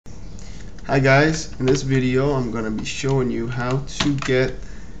Hi guys, in this video I'm going to be showing you how to get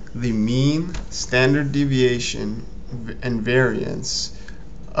the mean, standard deviation, and variance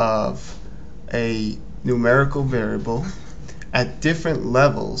of a numerical variable at different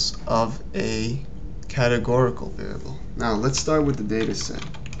levels of a categorical variable. Now let's start with the data set.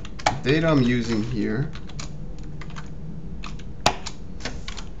 The data I'm using here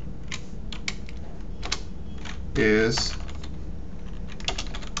is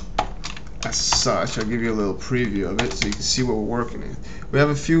as such. I'll give you a little preview of it so you can see what we're working with. We have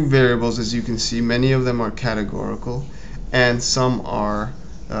a few variables, as you can see. Many of them are categorical and some are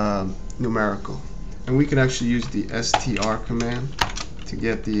numerical, and we can actually use the str command to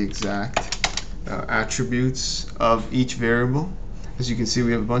get the exact attributes of each variable. As you can see,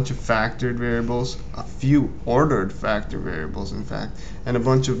 we have a bunch of factored variables, a few ordered factor variables in fact, and a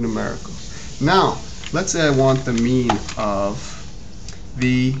bunch of numericals. Now let's say I want the mean of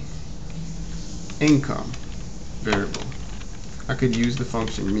the income variable. I could use the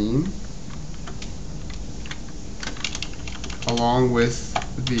function mean along with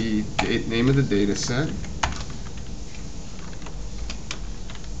the name of the data set,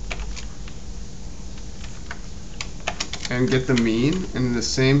 and get the mean, and in the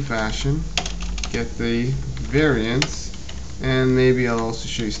same fashion get the variance, and maybe I'll also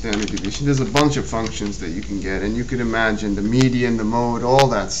show you standard deviation. There's a bunch of functions that you can get, and you could imagine the median, the mode, all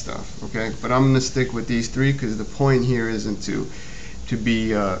that stuff. Okay, but I'm going to stick with these three because the point here isn't to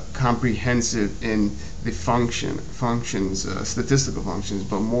be comprehensive in the functions, statistical functions,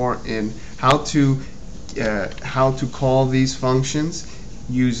 but more in how to call these functions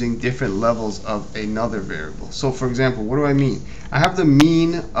using different levels of another variable. So for example, what do I mean? I have the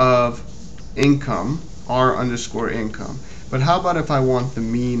mean of income, r underscore income. But how about if I want the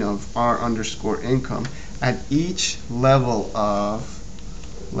mean of r underscore income at each level of,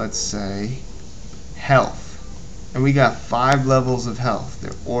 let's say, health? And we got 5 levels of health.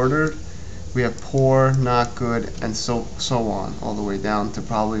 They're ordered. We have poor, not good, and so on, all the way down to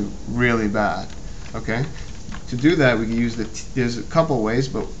probably really bad. Okay? To do that, we can use there's a couple ways,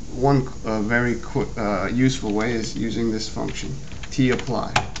 but one very useful way is using this function,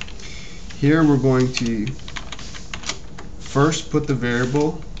 tapply. Here we're going to first put the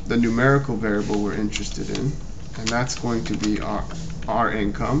variable, the numerical variable we're interested in, and that's going to be our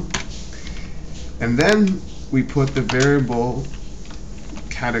income. And then we put the variable,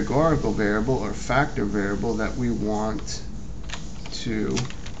 categorical variable or factor variable that we want to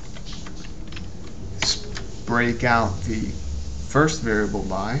break out the first variable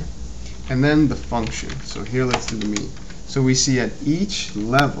by, and then the function. So here let's do the mean. So we see at each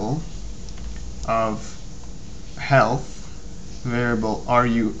level of health, variable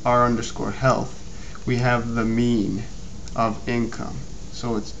r underscore health, we have the mean of income.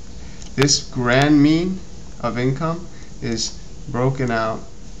 So it's this grand mean of income is broken out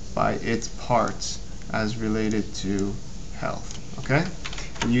by its parts as related to health. Okay?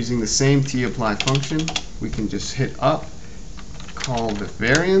 And using the same tapply function, we can just hit up, call the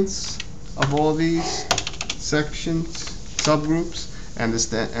variance of all these sections, subgroups, and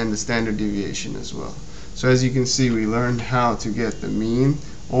the standard deviation as well. So as you can see, we learned how to get the mean,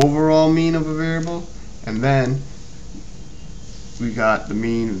 overall mean of a variable, and then we got the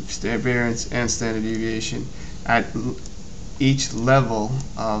mean, variance, and standard deviation at each level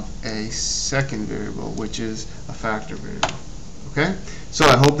of a second variable, which is a factor variable. Okay? So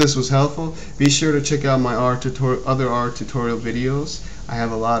I hope this was helpful. Be sure to check out my other R tutorial videos. I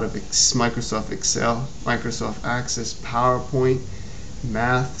have a lot of Microsoft Excel, Microsoft Access, PowerPoint,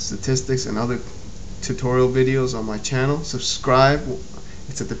 math, statistics, and other tutorial videos on my channel. Subscribe.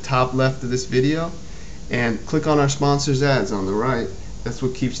 It's at the top left of this video. And click on our sponsors ads on the right. That's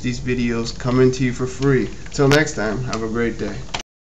what keeps these videos coming to you for free. Till next time, have a great day.